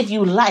 to give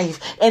you life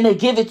and to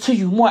give it to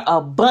you more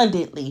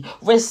abundantly.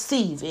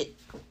 Receive it.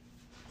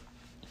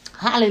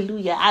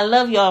 Hallelujah. I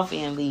love y'all,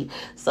 family,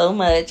 so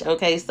much.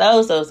 Okay,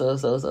 so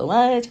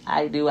much.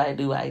 I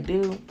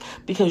do.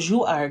 Because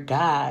you are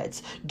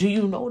God's. Do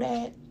you know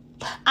that?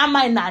 I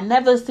might not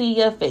never see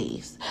your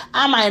face.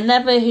 I might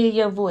never hear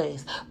your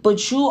voice.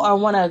 But you are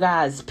one of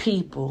God's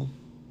people.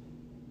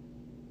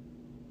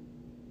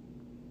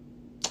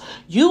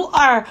 You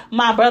are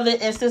my brother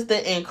and sister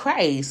in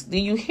Christ. Do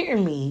you hear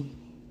me?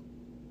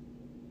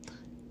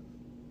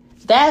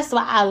 That's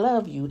why I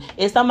love you.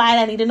 It's somebody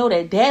that need to know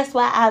that. That's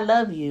why I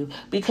love you.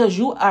 Because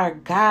you are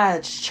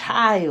God's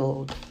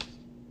child.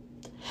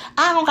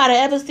 I don't gotta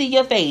ever see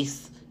your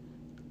face.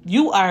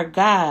 You are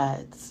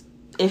God's.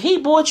 If he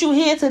brought you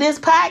here to this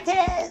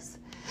podcast,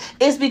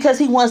 it's because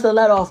he wants to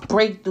let off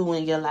breakthrough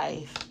in your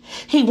life.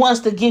 He wants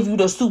to give you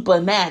the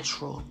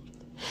supernatural.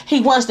 He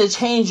wants to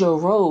change your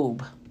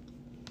robe.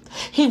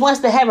 He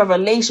wants to have a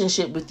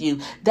relationship with you.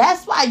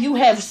 That's why you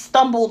have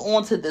stumbled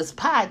onto this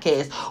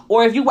podcast.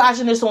 Or if you're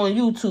watching this on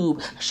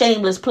YouTube,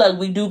 shameless plug,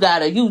 we do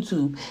got a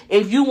YouTube.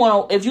 If you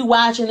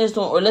watching this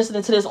or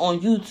listening to this on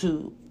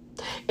YouTube,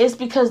 it's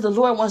because the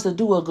Lord wants to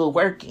do a good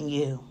work in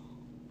you.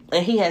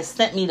 And he has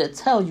sent me to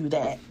tell you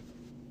that.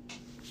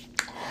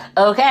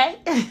 Okay?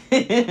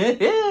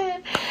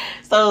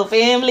 So,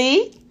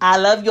 family, I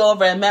love y'all.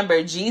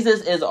 Remember,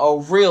 Jesus is a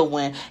real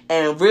one,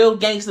 and real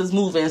gangsters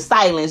move in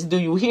silence. Do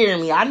you hear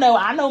me? I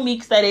know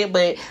Meek said it,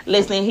 but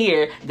listen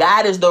here.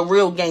 God is the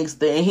real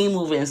gangster, and he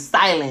move in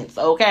silence,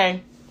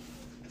 okay?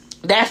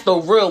 That's the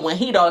real one.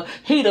 He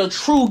the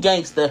true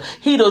gangster.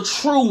 He the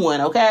true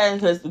one, okay?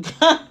 Because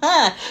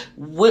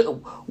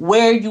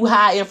where you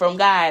hiding from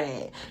God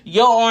at?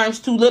 Your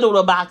arms too little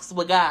to box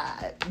with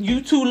God.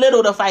 You too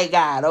little to fight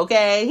God,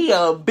 okay? He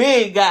a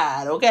big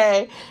God,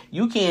 okay?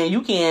 You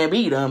can't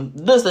beat him.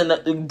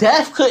 Listen,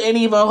 death couldn't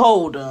even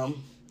hold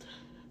him.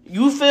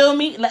 You feel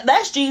me?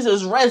 That's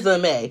Jesus'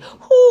 resume.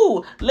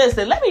 Whoo,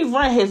 listen, let me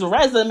run his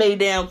resume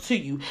down to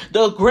you.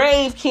 The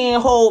grave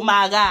can't hold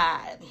my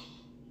God.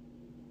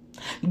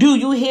 Do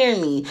you hear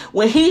me?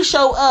 When he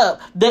show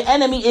up, the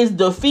enemy is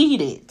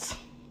defeated.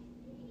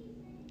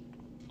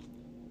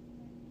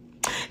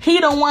 He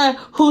the one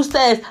who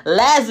says,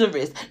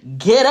 Lazarus,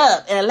 get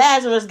up. And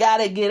Lazarus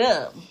gotta get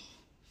up.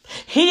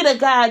 He the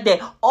God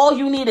that all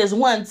you need is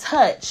one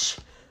touch.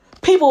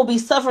 People will be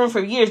suffering for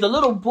years. The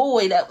little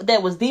boy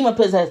that was demon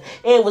possessed,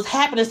 it was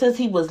happening since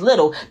he was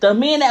little. The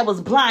man that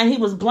was blind, he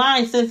was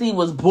blind since he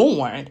was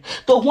born.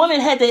 The woman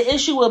had the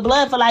issue with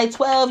blood for like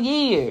 12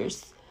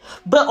 years.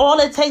 But all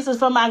it takes is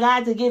for my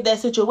God to give that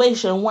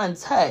situation one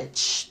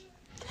touch.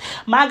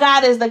 My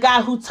God is the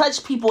God who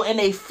touched people and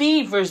their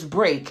fevers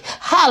break.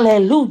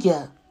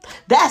 Hallelujah.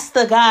 That's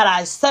the God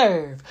I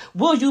serve.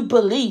 Will you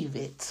believe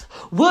it?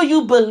 Will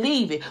you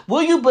believe it?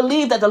 Will you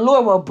believe that the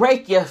Lord will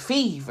break your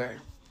fever?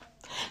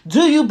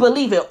 Do you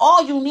believe it?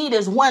 All you need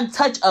is one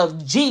touch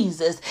of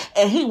Jesus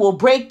and he will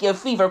break your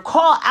fever.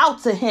 Call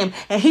out to him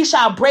and he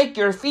shall break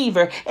your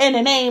fever in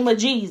the name of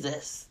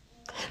Jesus.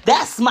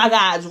 That's my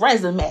God's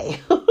resume.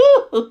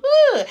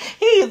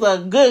 He's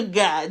a good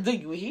God. Do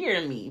you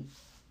hear me?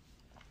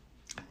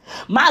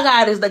 My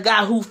God is the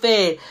God who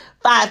fed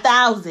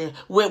 5,000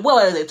 with,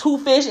 what was it, 2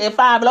 fish and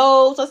 5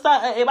 loaves or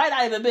something? It might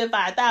not even been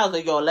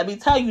 5,000, y'all. Let me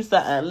tell you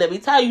something.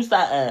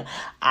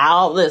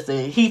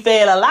 Listen, he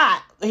fed a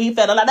lot. Now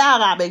I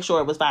gotta make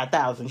sure it was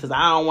 5,000 because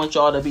I don't want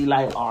y'all to be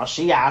like, oh,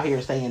 she out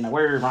here saying the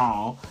word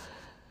wrong.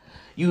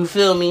 You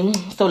feel me?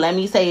 So let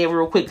me say it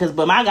real quick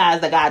but my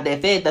God's the God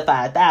that fed the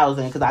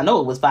 5,000 because I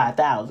know it was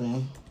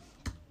 5,000.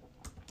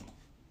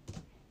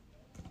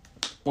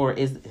 Or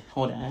is it?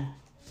 Hold on.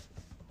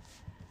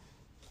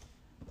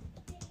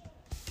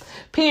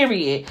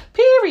 Period.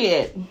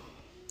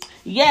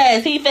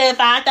 Yes, he fed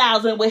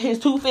 5,000 with his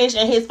 2 fish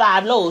and his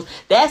 5 loaves.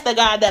 That's the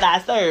God that I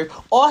serve.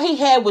 All he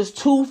had was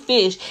 2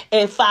 fish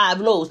and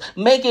 5 loaves.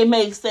 Make it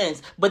make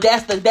sense. But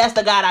that's the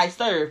God I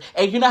serve.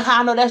 And you know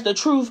how I know that's the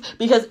truth?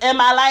 Because in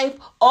my life,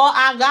 all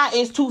I got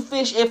is 2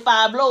 fish and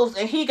 5 loaves.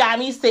 And he got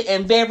me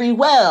sitting very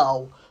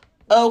well.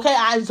 Okay,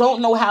 I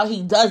don't know how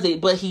he does it,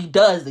 but he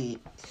does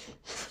it.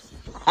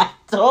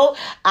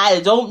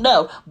 I don't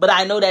know. But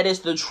I know that it's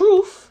the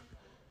truth.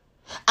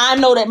 I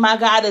know that my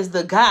God is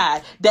the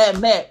God that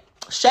met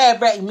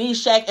Shadrach,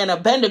 Meshach, and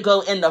Abednego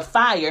in the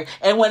fire.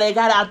 And when they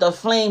got out, the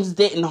flames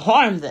didn't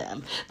harm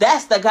them.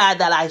 That's the God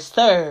that I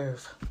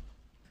serve.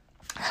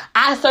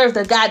 I serve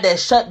the God that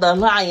shut the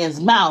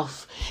lion's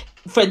mouth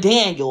for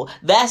Daniel.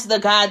 That's the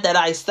God that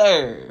I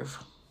serve.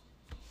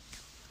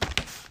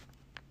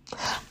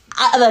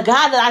 The God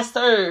that I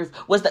serve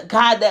was the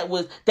God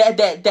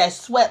that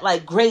sweat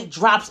like great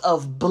drops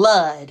of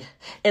blood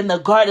in the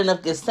Garden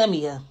of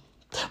Gethsemane.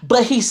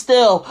 But he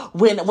still,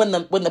 when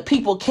the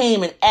people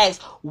came and asked,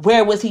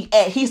 where was he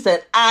at? He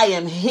said, I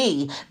am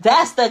he.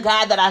 That's the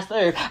God that I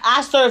serve.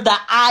 I serve the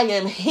I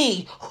am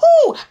he.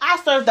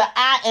 I serve the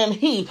I am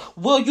he.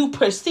 Will you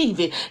perceive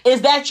it?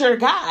 Is that your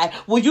God?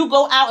 Will you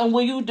go out and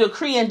will you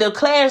decree and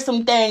declare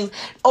some things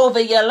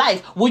over your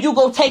life? Will you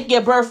go take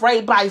your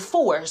birthright by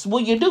force? Will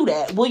you do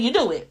that? Will you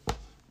do it?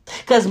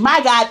 Because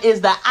my God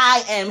is the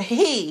I am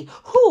he.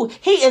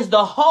 He is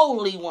the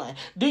Holy One.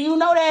 Do you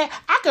know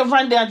that? I can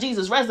run down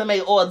Jesus'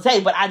 resume all day,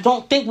 but I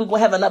don't think we're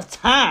going to have enough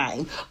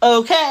time.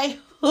 Okay?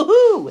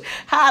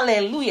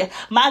 Hallelujah.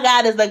 My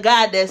God is the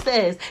God that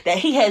says that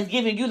he has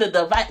given you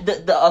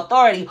the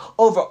authority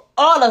over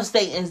all of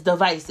Satan's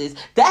devices.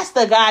 That's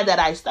the God that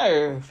I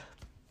serve.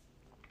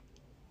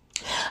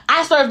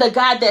 I serve the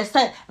God that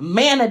sent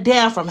manna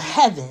down from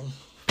heaven.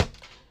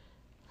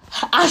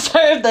 I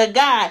serve the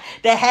God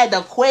that had the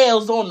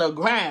quails on the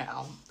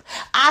ground.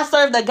 I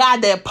serve the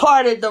God that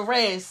parted the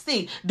Red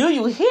Sea. Do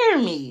you hear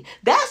me?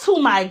 That's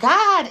who my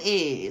God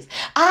is.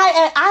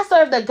 I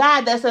serve the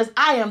God that says,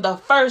 I am the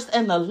first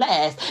and the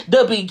last,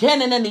 the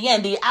beginning and the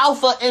end, the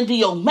Alpha and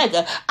the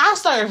Omega. I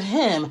serve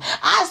him.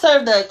 I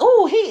serve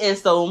he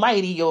is so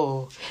mighty,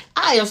 y'all.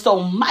 I am so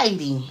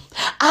mighty.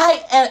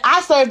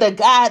 I serve the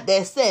God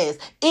that says,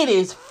 it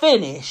is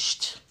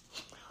finished.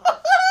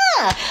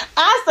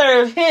 I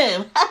serve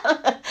him.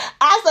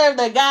 I serve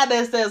the God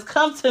that says,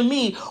 come to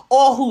me,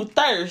 all who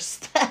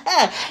thirst.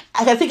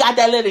 Because he got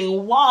that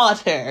living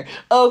water.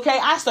 Okay,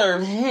 I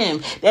serve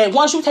him. That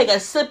once you take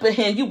a sip of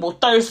him, you will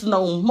thirst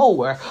no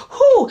more.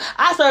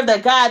 I serve the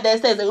God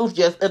that says,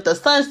 if the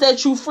sun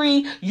sets you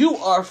free, you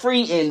are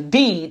free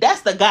indeed.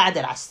 That's the God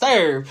that I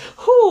serve.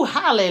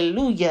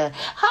 Hallelujah.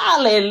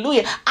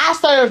 Hallelujah. I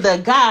serve the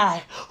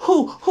God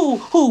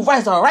who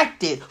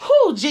resurrected.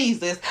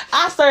 Jesus.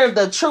 I serve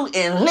the true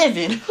and living.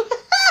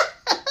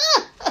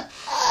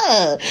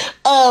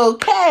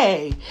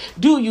 Okay.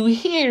 Do you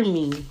hear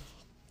me?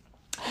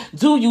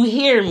 Do you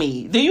hear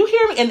me? Do you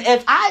hear me? And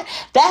if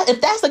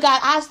that's the God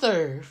I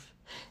serve,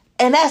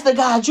 and that's the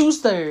God you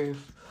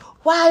serve,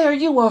 why are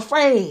you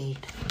afraid?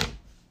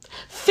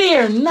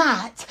 Fear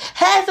not.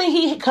 Hasn't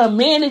he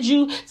commanded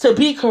you to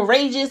be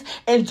courageous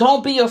and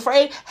don't be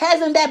afraid?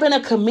 Hasn't that been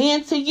a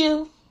command to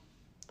you?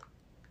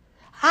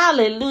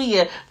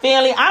 Hallelujah.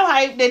 Family,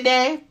 I'm hyped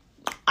today.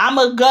 I'm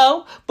going to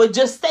go, but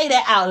just say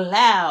that out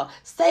loud.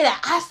 Say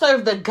that I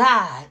serve the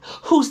God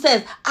who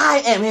says,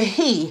 I am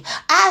he.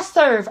 I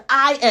serve,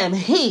 I am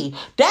he.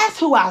 That's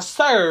who I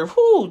serve.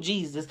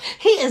 Jesus.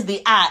 He is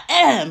the I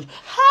am.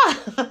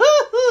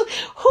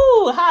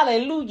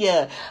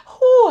 Hallelujah.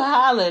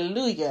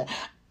 Hallelujah.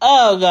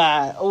 Oh,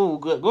 God. Oh,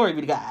 good. Glory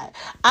be to God.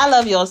 I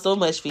love y'all so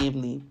much,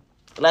 family.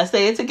 Let's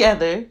say it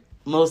together.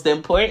 Most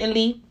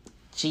importantly,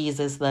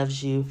 Jesus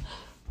loves you.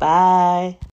 Bye.